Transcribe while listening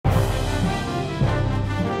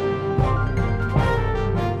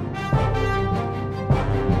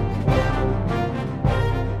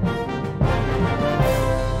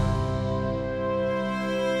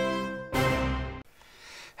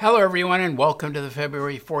Hello, everyone, and welcome to the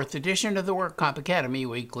February 4th edition of the Work Comp Academy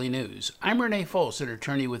Weekly News. I'm Renee Folse, an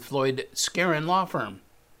attorney with Floyd Skeren Law Firm.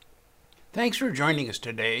 Thanks for joining us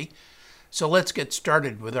today. So let's get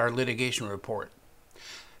started with our litigation report.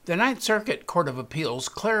 The Ninth Circuit Court of Appeals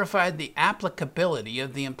clarified the applicability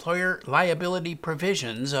of the employer liability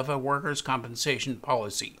provisions of a workers' compensation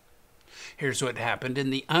policy. Here's what happened in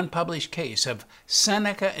the unpublished case of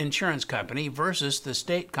Seneca Insurance Company versus the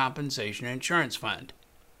State Compensation Insurance Fund.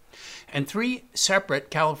 In three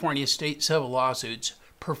separate California state civil lawsuits,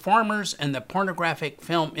 performers in the pornographic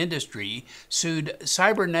film industry sued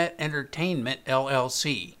Cybernet Entertainment,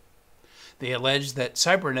 LLC. They alleged that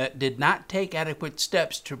Cybernet did not take adequate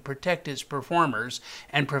steps to protect its performers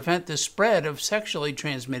and prevent the spread of sexually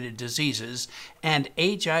transmitted diseases and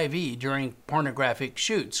HIV during pornographic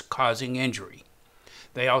shoots, causing injury.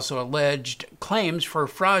 They also alleged claims for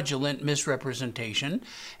fraudulent misrepresentation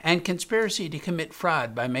and conspiracy to commit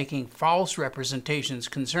fraud by making false representations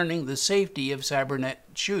concerning the safety of Cybernet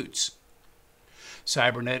shoots.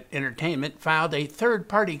 Cybernet Entertainment filed a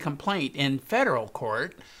third-party complaint in federal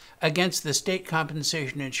court against the State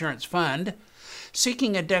Compensation Insurance Fund,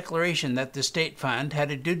 seeking a declaration that the state fund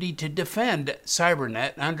had a duty to defend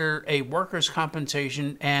Cybernet under a workers'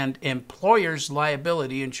 compensation and employer's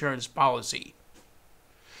liability insurance policy.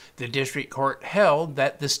 The district court held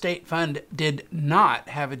that the state fund did not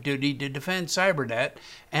have a duty to defend Cybernet,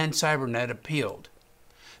 and Cybernet appealed.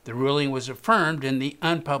 The ruling was affirmed in the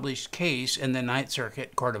unpublished case in the Ninth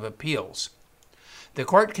Circuit Court of Appeals. The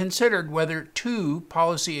court considered whether two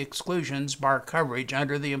policy exclusions bar coverage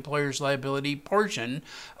under the employer's liability portion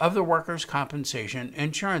of the workers' compensation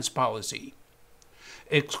insurance policy.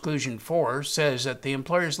 Exclusion 4 says that the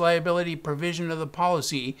employer's liability provision of the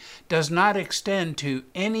policy does not extend to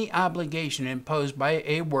any obligation imposed by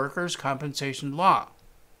a workers' compensation law.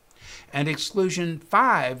 And Exclusion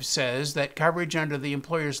 5 says that coverage under the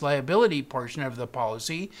employer's liability portion of the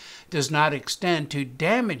policy does not extend to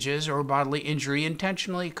damages or bodily injury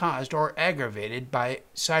intentionally caused or aggravated by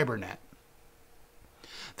Cybernet.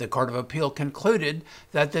 The Court of Appeal concluded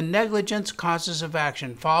that the negligence causes of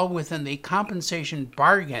action fall within the compensation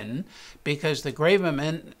bargain because the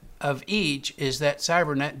gravamen of each is that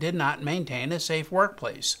Cybernet did not maintain a safe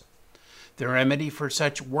workplace. The remedy for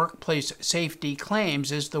such workplace safety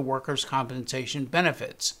claims is the workers' compensation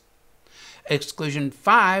benefits. Exclusion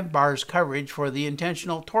 5 bars coverage for the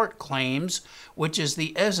intentional tort claims, which is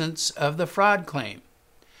the essence of the fraud claim.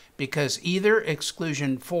 Because either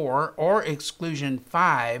Exclusion 4 or Exclusion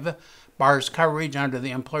 5 bars coverage under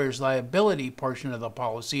the employer's liability portion of the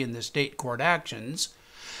policy in the state court actions,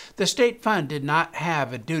 the state fund did not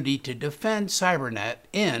have a duty to defend Cybernet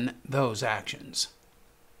in those actions.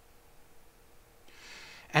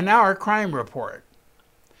 And now our crime report.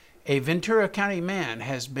 A Ventura County man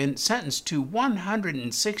has been sentenced to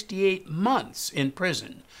 168 months in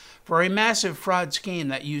prison for a massive fraud scheme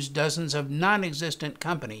that used dozens of non-existent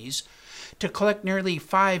companies to collect nearly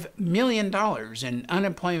 $5 million in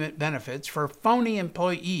unemployment benefits for phony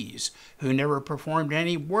employees who never performed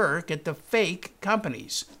any work at the fake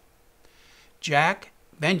companies. Jack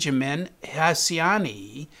Benjamin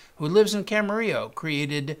Hassiani, who lives in Camarillo,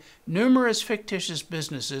 created numerous fictitious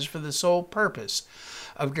businesses for the sole purpose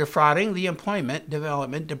of defrauding the Employment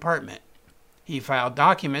Development Department. He filed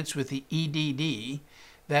documents with the EDD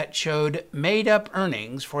that showed made-up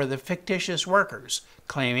earnings for the fictitious workers,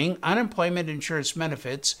 claiming unemployment insurance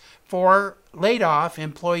benefits for laid-off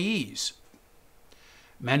employees.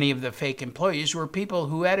 Many of the fake employees were people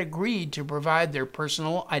who had agreed to provide their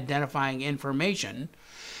personal identifying information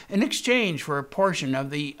in exchange for a portion of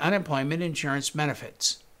the unemployment insurance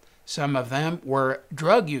benefits. Some of them were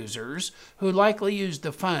drug users who likely used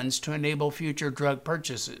the funds to enable future drug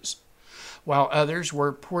purchases, while others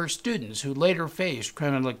were poor students who later faced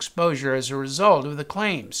criminal exposure as a result of the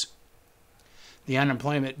claims. The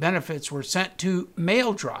unemployment benefits were sent to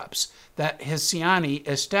mail drops that Hassiani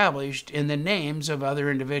established in the names of other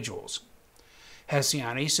individuals.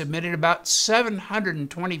 Hassiani submitted about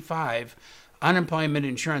 725 unemployment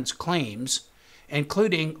insurance claims,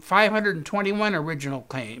 including 521 original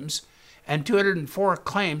claims and 204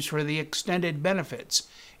 claims for the extended benefits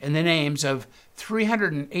in the names of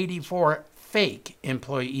 384 fake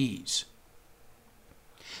employees.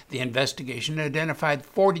 The investigation identified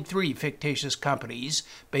 43 fictitious companies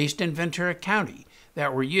based in Ventura County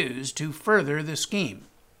that were used to further the scheme.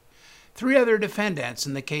 3 other defendants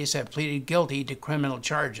in the case have pleaded guilty to criminal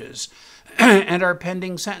charges and are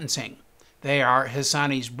pending sentencing. They are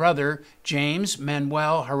Hassani's brother, James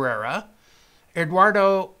Manuel Herrera,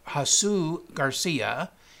 Eduardo Hasu Garcia,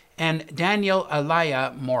 and Daniel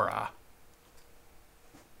Alaya Mora.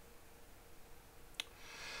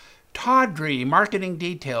 tawdry marketing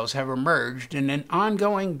details have emerged in an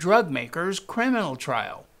ongoing drug maker's criminal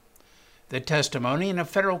trial. The testimony in a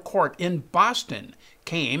federal court in Boston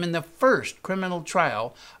came in the first criminal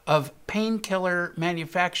trial of painkiller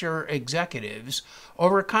manufacturer executives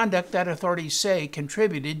over conduct that authorities say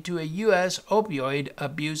contributed to a U.S. opioid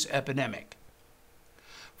abuse epidemic.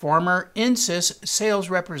 Former Insys sales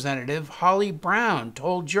representative Holly Brown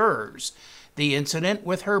told jurors the incident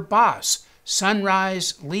with her boss,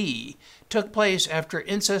 Sunrise Lee, took place after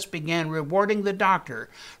Insys began rewarding the doctor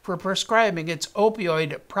for prescribing its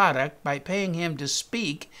opioid product by paying him to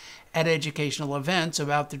speak at educational events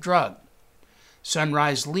about the drug.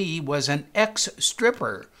 Sunrise Lee was an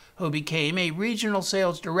ex-stripper who became a regional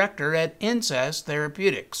sales director at Insys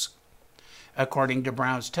Therapeutics. According to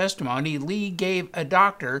Brown's testimony, Lee gave a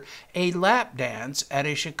doctor a lap dance at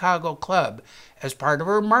a Chicago club as part of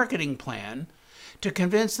her marketing plan to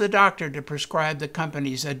convince the doctor to prescribe the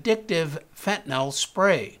company's addictive fentanyl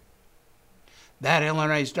spray. That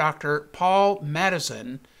Illinois doctor, Paul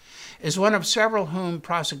Madison, is one of several whom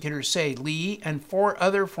prosecutors say Lee and 4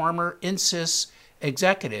 other former Insys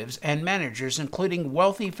executives and managers, including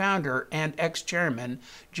wealthy founder and ex-chairman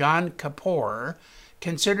John Kapoor,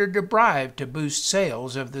 considered to bribe to boost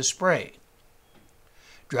sales of the spray.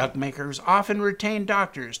 Drug makers often retain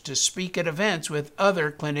doctors to speak at events with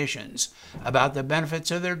other clinicians about the benefits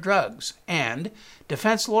of their drugs, and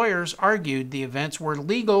defense lawyers argued the events were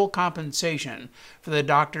legal compensation for the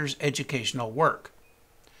doctor's educational work.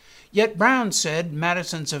 Yet Brown said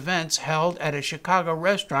Madison's events, held at a Chicago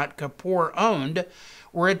restaurant Kapoor owned,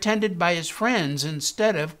 were attended by his friends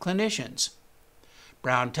instead of clinicians.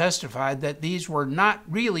 Brown testified that these were not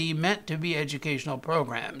really meant to be educational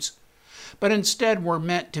programs, but instead were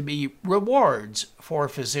meant to be rewards for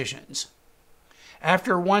physicians.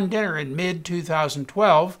 After one dinner in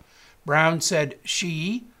mid-2012, Brown said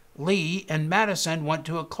she, Lee, and Madison went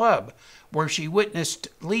to a club where she witnessed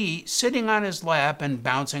Lee sitting on his lap and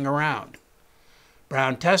bouncing around.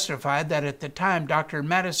 Brown testified that at the time Dr.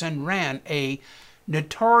 Madison ran a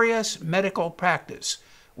notorious medical practice,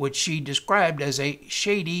 which she described as a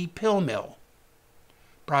shady pill mill.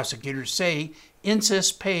 Prosecutors say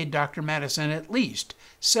Insys paid Dr. Madison at least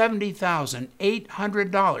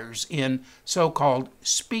 $70,800 in so-called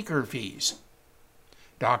speaker fees.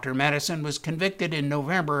 Dr. Madison was convicted in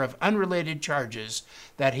November of unrelated charges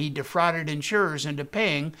that he defrauded insurers into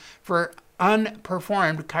paying for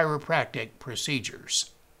unperformed chiropractic procedures.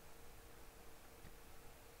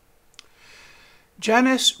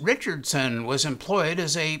 Janice Richardson was employed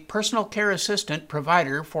as a personal care assistant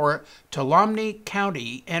provider for Tuolumne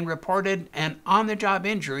County and reported an on-the-job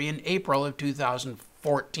injury in April of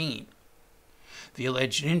 2014. The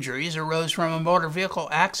alleged injuries arose from a motor vehicle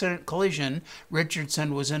accident collision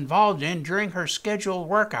Richardson was involved in during her scheduled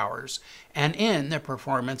work hours and in the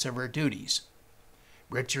performance of her duties.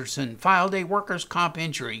 Richardson filed a workers' comp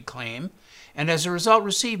injury claim and as a result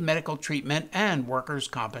received medical treatment and workers'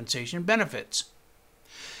 compensation benefits.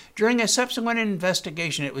 During a subsequent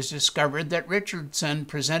investigation, it was discovered that Richardson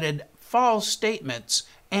presented false statements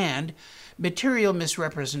and material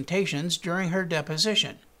misrepresentations during her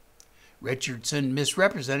deposition. Richardson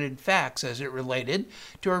misrepresented facts as it related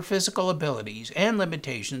to her physical abilities and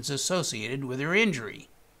limitations associated with her injury.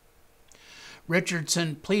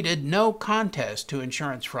 Richardson pleaded no contest to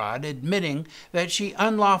insurance fraud, admitting that she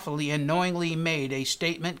unlawfully and knowingly made a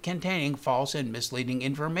statement containing false and misleading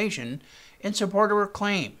information in support of her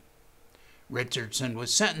claim. Richardson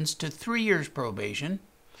was sentenced to 3 years probation,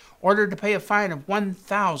 ordered to pay a fine of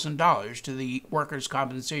 $1,000 to the workers'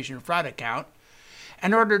 compensation fraud account,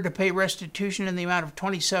 and ordered to pay restitution in the amount of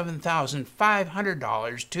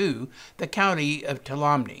 $27,500 to the county of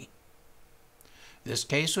Tuolumne. This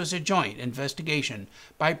case was a joint investigation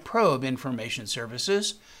by Probe Information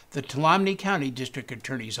Services, the Tuolumne County District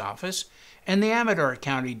Attorney's Office, and the Amador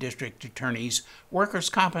County District Attorney's Workers'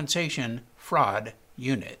 Compensation Fraud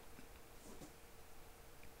Unit.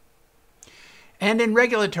 And in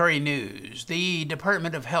regulatory news, the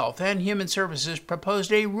Department of Health and Human Services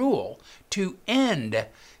proposed a rule to end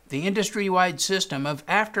the industry-wide system of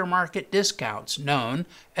aftermarket discounts known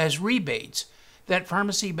as rebates that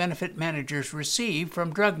pharmacy benefit managers receive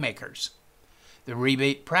from drug makers. The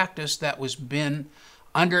rebate practice that was been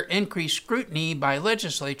under increased scrutiny by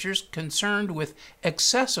legislatures concerned with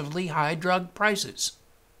excessively high drug prices.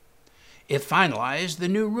 If finalized, the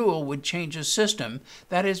new rule would change a system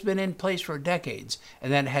that has been in place for decades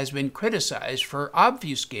and that has been criticized for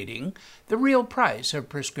obfuscating the real price of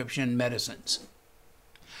prescription medicines.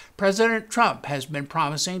 President Trump has been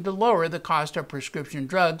promising to lower the cost of prescription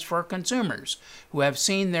drugs for consumers who have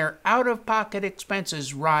seen their out-of-pocket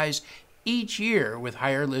expenses rise each year with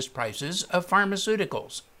higher list prices of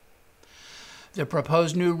pharmaceuticals. The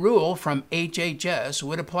proposed new rule from HHS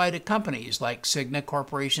would apply to companies like Cigna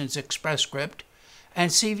Corporation's Express Script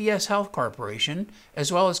and CVS Health Corporation,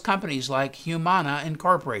 as well as companies like Humana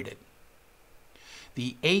Incorporated.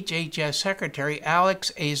 The HHS Secretary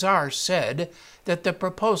Alex Azar said that the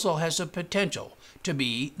proposal has the potential to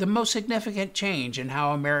be the most significant change in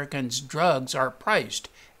how Americans' drugs are priced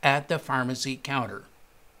at the pharmacy counter.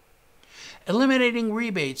 Eliminating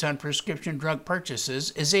rebates on prescription drug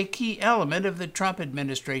purchases is a key element of the Trump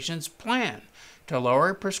administration's plan to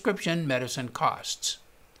lower prescription medicine costs.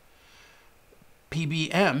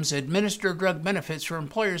 PBMs administer drug benefits for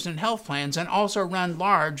employers and health plans and also run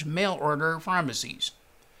large mail-order pharmacies.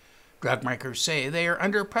 Drug makers say they are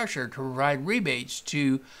under pressure to provide rebates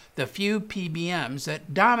to the few PBMs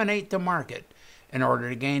that dominate the market in order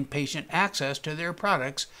to gain patient access to their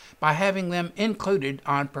products by having them included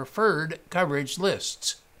on preferred coverage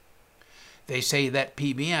lists. They say that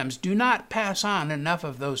PBMs do not pass on enough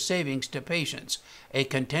of those savings to patients, a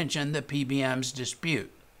contention the PBMs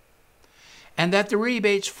dispute, and that the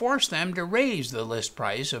rebates force them to raise the list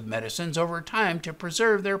price of medicines over time to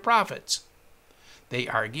preserve their profits. They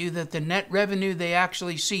argue that the net revenue they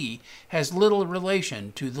actually see has little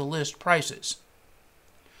relation to the list prices.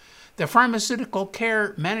 The Pharmaceutical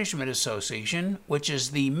Care Management Association, which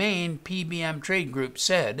is the main PBM trade group,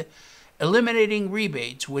 said eliminating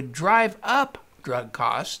rebates would drive up drug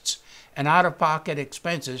costs and out-of-pocket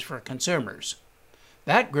expenses for consumers.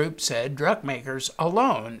 That group said drug makers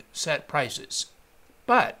alone set prices.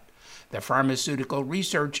 But the Pharmaceutical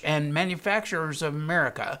Research and Manufacturers of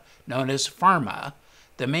America, known as PhRMA,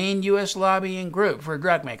 the main U.S. lobbying group for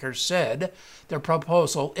drug makers, said the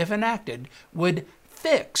proposal, if enacted, would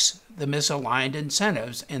fix the misaligned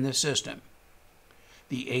incentives in the system.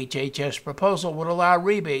 The HHS proposal would allow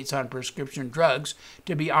rebates on prescription drugs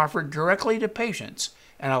to be offered directly to patients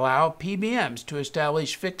and allow PBMs to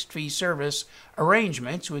establish fixed-fee service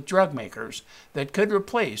arrangements with drug makers that could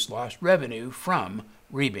replace lost revenue from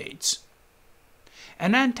rebates.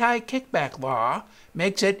 An anti-kickback law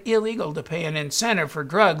makes it illegal to pay an incentive for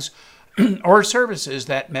drugs or services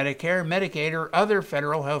that Medicare, Medicaid, or other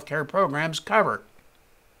federal health care programs cover.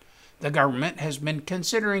 The government has been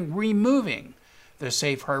considering removing the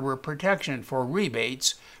safe harbor protection for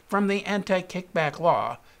rebates from the anti-kickback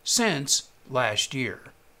law since last year.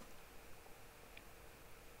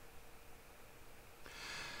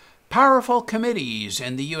 Powerful committees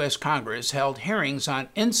in the U.S. Congress held hearings on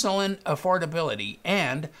insulin affordability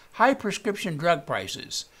and high prescription drug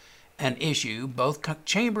prices, an issue both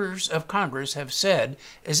chambers of Congress have said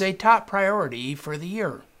is a top priority for the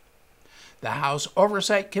year. The House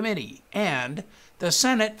Oversight Committee and the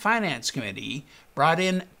Senate Finance Committee brought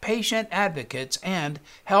in patient advocates and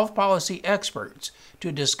health policy experts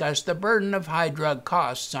to discuss the burden of high drug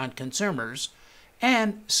costs on consumers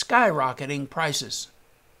and skyrocketing prices.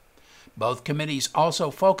 Both committees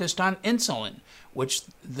also focused on insulin, which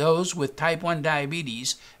those with type 1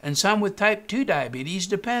 diabetes and some with type 2 diabetes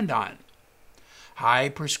depend on. High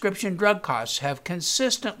prescription drug costs have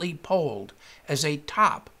consistently polled as a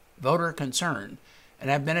top voter concern and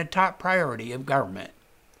have been a top priority of government.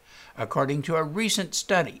 According to a recent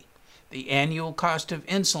study, the annual cost of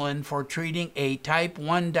insulin for treating a type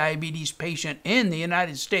 1 diabetes patient in the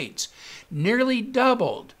United States nearly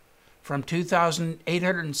doubled from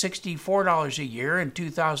 $2,864 a year in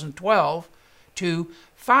 2012 to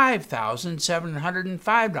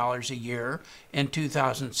 $5,705 a year in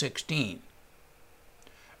 2016.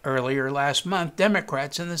 Earlier last month,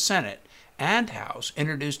 Democrats in the Senate and House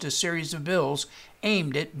introduced a series of bills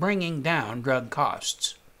aimed at bringing down drug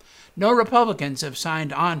costs. No Republicans have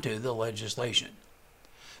signed on to the legislation.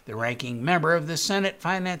 The ranking member of the Senate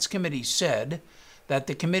Finance Committee said that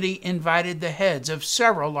the committee invited the heads of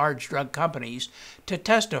several large drug companies to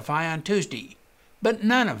testify on Tuesday, but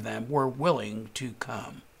none of them were willing to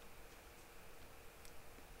come.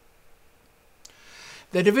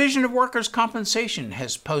 The Division of Workers' Compensation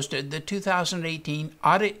has posted the 2018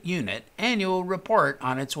 Audit Unit Annual Report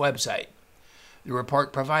on its website. The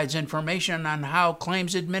report provides information on how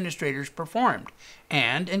claims administrators performed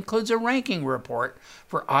and includes a ranking report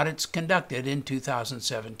for audits conducted in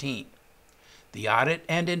 2017. The Audit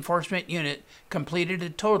and Enforcement Unit completed a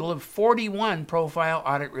total of 41 profile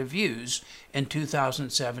audit reviews in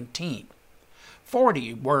 2017.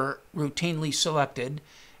 40 were routinely selected,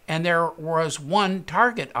 and there was one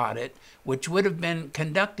target audit which would have been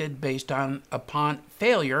conducted based upon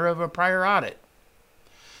failure of a prior audit.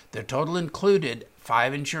 The total included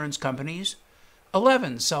 5 insurance companies,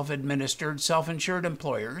 11 self-administered self-insured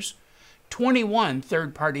employers, 21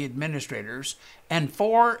 third-party administrators, and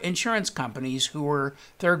 4 insurance companies who were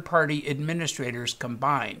third-party administrators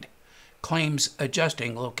combined, claims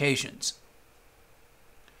adjusting locations.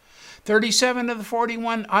 37 of the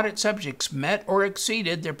 41 audit subjects met or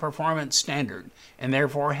exceeded their performance standard and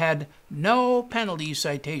therefore had no penalty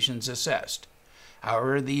citations assessed.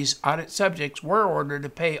 However, these audit subjects were ordered to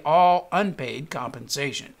pay all unpaid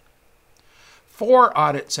compensation. 4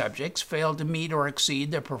 audit subjects failed to meet or exceed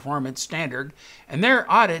their performance standard, and their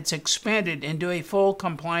audits expanded into a full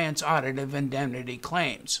compliance audit of indemnity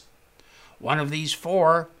claims. 1 of these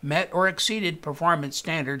 4 met or exceeded performance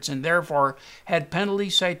standards and therefore had penalty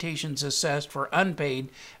citations assessed for unpaid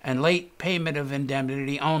and late payment of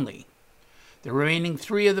indemnity only. The remaining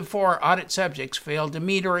 3 of the 4 audit subjects failed to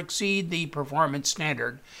meet or exceed the performance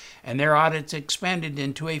standard, and their audits expanded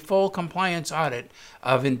into a full compliance audit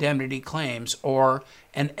of indemnity claims, or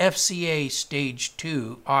an FCA Stage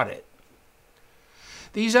 2 audit.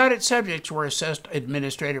 These audit subjects were assessed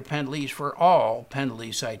administrative penalties for all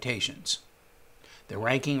penalty citations. The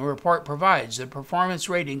ranking report provides the performance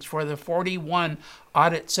ratings for the 41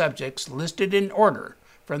 audit subjects listed in order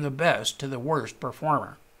from the best to the worst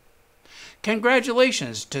performer.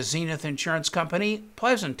 Congratulations to Zenith Insurance Company,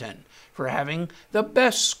 Pleasanton, for having the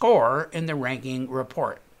best score in the ranking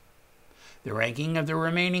report. The ranking of the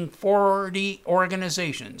remaining 40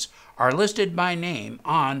 organizations are listed by name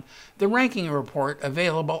on the ranking report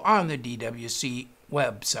available on the DWC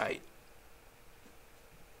website.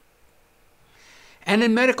 And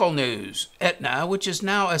in medical news, Aetna, which is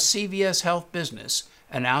now a CVS Health business,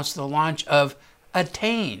 announced the launch of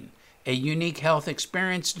Attain, a unique health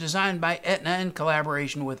experience designed by Aetna in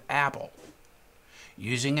collaboration with Apple.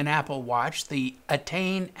 Using an Apple Watch, the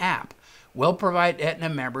Attain app will provide Aetna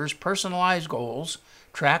members personalized goals,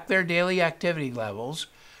 track their daily activity levels,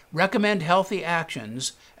 recommend healthy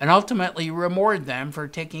actions, and ultimately reward them for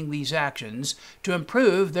taking these actions to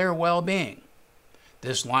improve their well-being.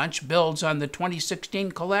 This launch builds on the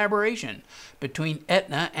 2016 collaboration between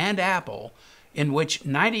Aetna and Apple, in which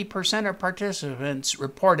 90% of participants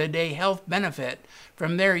reported a health benefit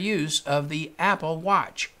from their use of the Apple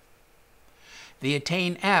Watch. The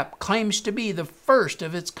Attain app claims to be the first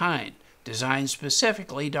of its kind, designed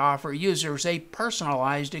specifically to offer users a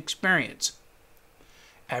personalized experience.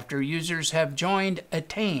 After users have joined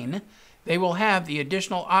Attain, they will have the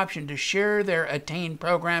additional option to share their Attain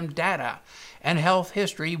program data and health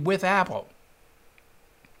history with Apple.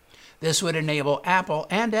 This would enable Apple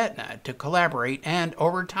and Aetna to collaborate and,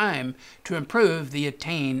 over time, to improve the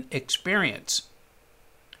Attain experience.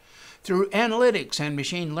 Through analytics and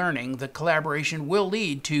machine learning, the collaboration will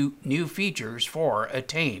lead to new features for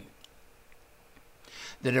Attain.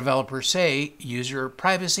 The developers say user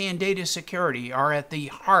privacy and data security are at the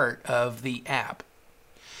heart of the app.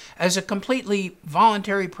 As a completely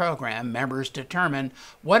voluntary program, members determine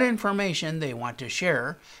what information they want to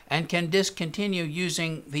share and can discontinue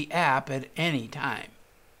using the app at any time.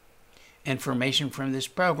 Information from this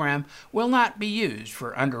program will not be used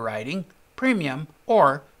for underwriting, premium,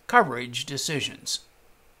 or coverage decisions.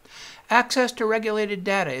 Access to regulated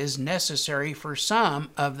data is necessary for some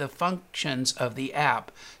of the functions of the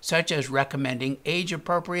app, such as recommending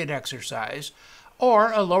age-appropriate exercise,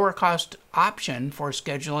 or a lower-cost option for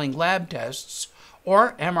scheduling lab tests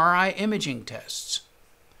or MRI imaging tests.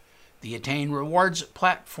 The Attain Rewards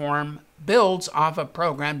platform builds off a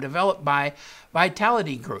program developed by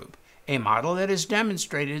Vitality Group, a model that has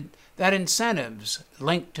demonstrated that incentives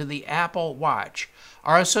linked to the Apple Watch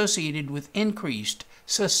are associated with increased,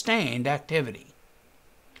 sustained activity.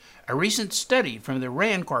 A recent study from the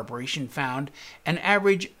RAND Corporation found an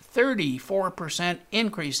average 34%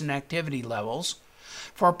 increase in activity levels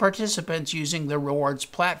for participants using the rewards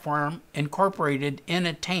platform incorporated in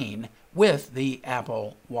Attain with the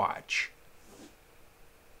Apple Watch.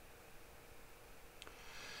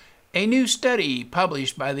 A new study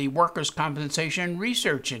published by the Workers' Compensation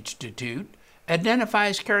Research Institute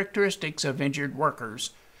identifies characteristics of injured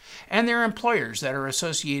workers and their employers that are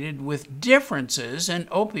associated with differences in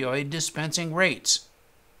opioid dispensing rates.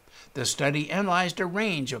 The study analyzed a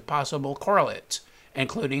range of possible correlates,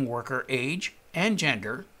 including worker age and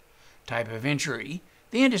gender, type of injury,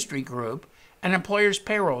 the industry group, an employer's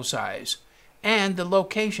payroll size, and the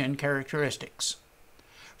location characteristics.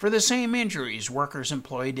 For the same injuries, workers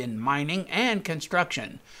employed in mining and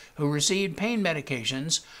construction who received pain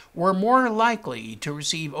medications were more likely to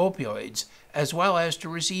receive opioids, as well as to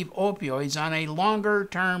receive opioids on a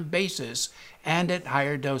longer-term basis and at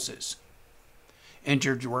higher doses.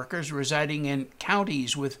 Injured workers residing in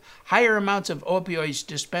counties with higher amounts of opioids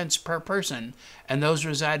dispensed per person and those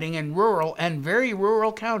residing in rural and very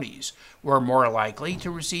rural counties were more likely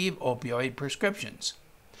to receive opioid prescriptions.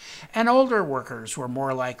 And older workers were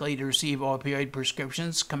more likely to receive opioid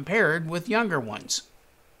prescriptions compared with younger ones.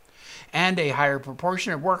 And a higher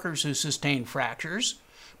proportion of workers who sustained fractures,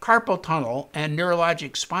 carpal tunnel, and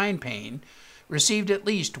neurologic spine pain received at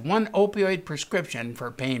least one opioid prescription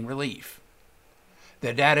for pain relief.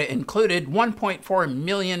 The data included 1.4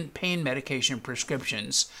 million pain medication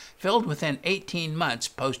prescriptions filled within 18 months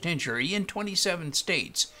post-injury in 27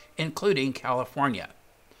 states, including California.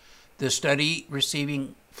 The study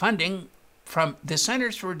receiving funding from the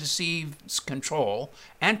Centers for Disease Control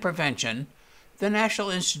and Prevention, the National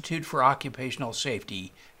Institute for Occupational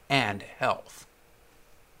Safety and Health.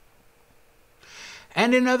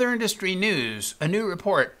 And in other industry news, a new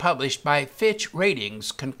report published by Fitch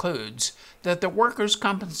Ratings concludes that the workers'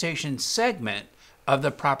 compensation segment of the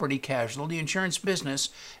property casualty insurance business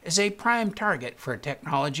is a prime target for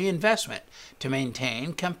technology investment to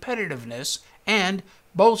maintain competitiveness and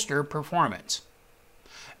bolster performance.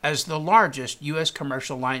 As the largest U.S.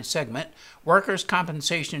 commercial line segment, workers'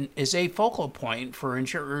 compensation is a focal point for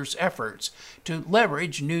insurers' efforts to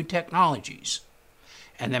leverage new technologies.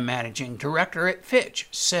 And the managing director at Fitch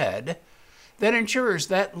said that insurers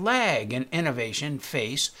that lag in innovation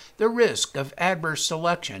face the risk of adverse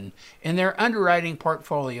selection in their underwriting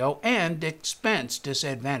portfolio and expense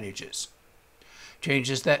disadvantages.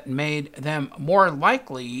 Changes that made them more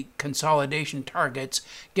likely consolidation targets,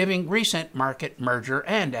 given recent market merger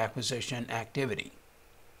and acquisition activity.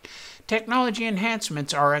 Technology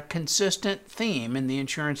enhancements are a consistent theme in the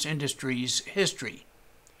insurance industry's history.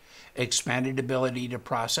 Expanded ability to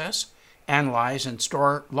process, analyze, and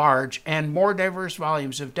store large and more diverse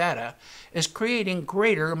volumes of data is creating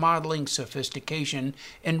greater modeling sophistication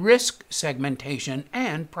in risk segmentation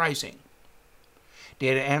and pricing.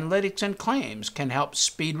 Data analytics and claims can help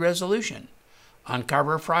speed resolution,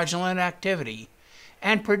 uncover fraudulent activity,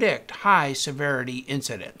 and predict high-severity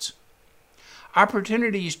incidents.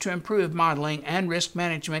 Opportunities to improve modeling and risk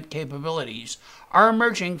management capabilities are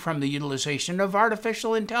emerging from the utilization of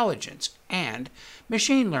artificial intelligence and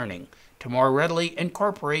machine learning to more readily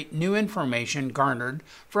incorporate new information garnered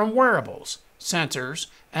from wearables, sensors,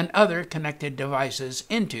 and other connected devices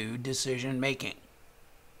into decision-making.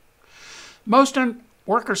 Most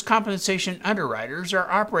workers' compensation underwriters are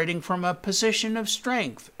operating from a position of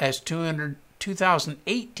strength, as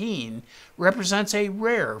 2018 represents a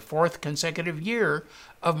rare fourth consecutive year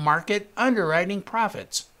of market underwriting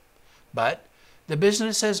profits. But the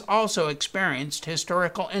business has also experienced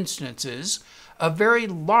historical instances of very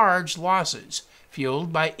large losses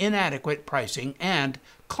fueled by inadequate pricing and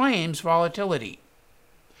claims volatility.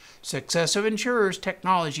 Success of insurers'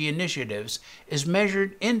 technology initiatives is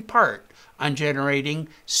measured in part on generating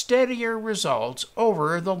steadier results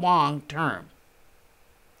over the long term.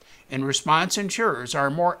 In response, insurers are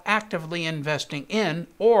more actively investing in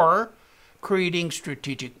or creating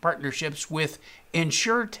strategic partnerships with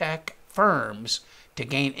insurtech firms to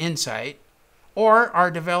gain insight, or are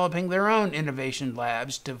developing their own innovation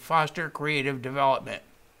labs to foster creative development.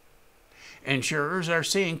 Insurers are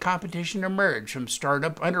seeing competition emerge from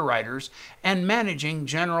startup underwriters and managing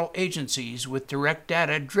general agencies with direct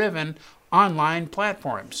data-driven online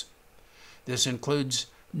platforms. This includes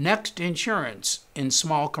Next Insurance in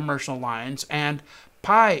small commercial lines and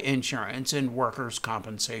Pi Insurance in workers'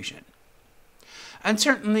 compensation.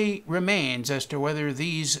 Uncertainty remains as to whether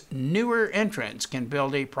these newer entrants can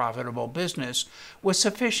build a profitable business with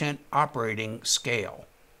sufficient operating scale.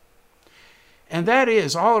 And that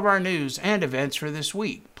is all of our news and events for this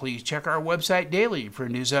week. Please check our website daily for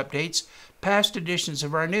news updates, past editions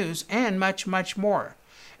of our news, and much, much more.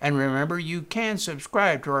 And remember, you can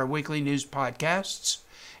subscribe to our weekly news podcasts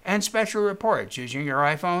and special reports using your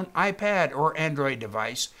iPhone, iPad, or Android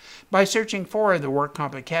device by searching for the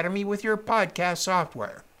WorkComp Academy with your podcast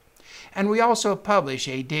software. And we also publish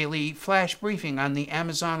a daily flash briefing on the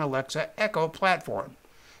Amazon Alexa Echo platform.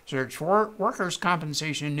 Search for Workers'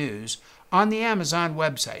 Compensation News on the Amazon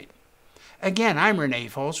website. Again, I'm Renee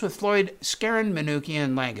Fols with Floyd, Skeren,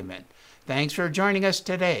 Manukian, Langeman. Thanks for joining us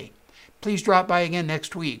today. Please drop by again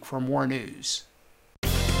next week for more news.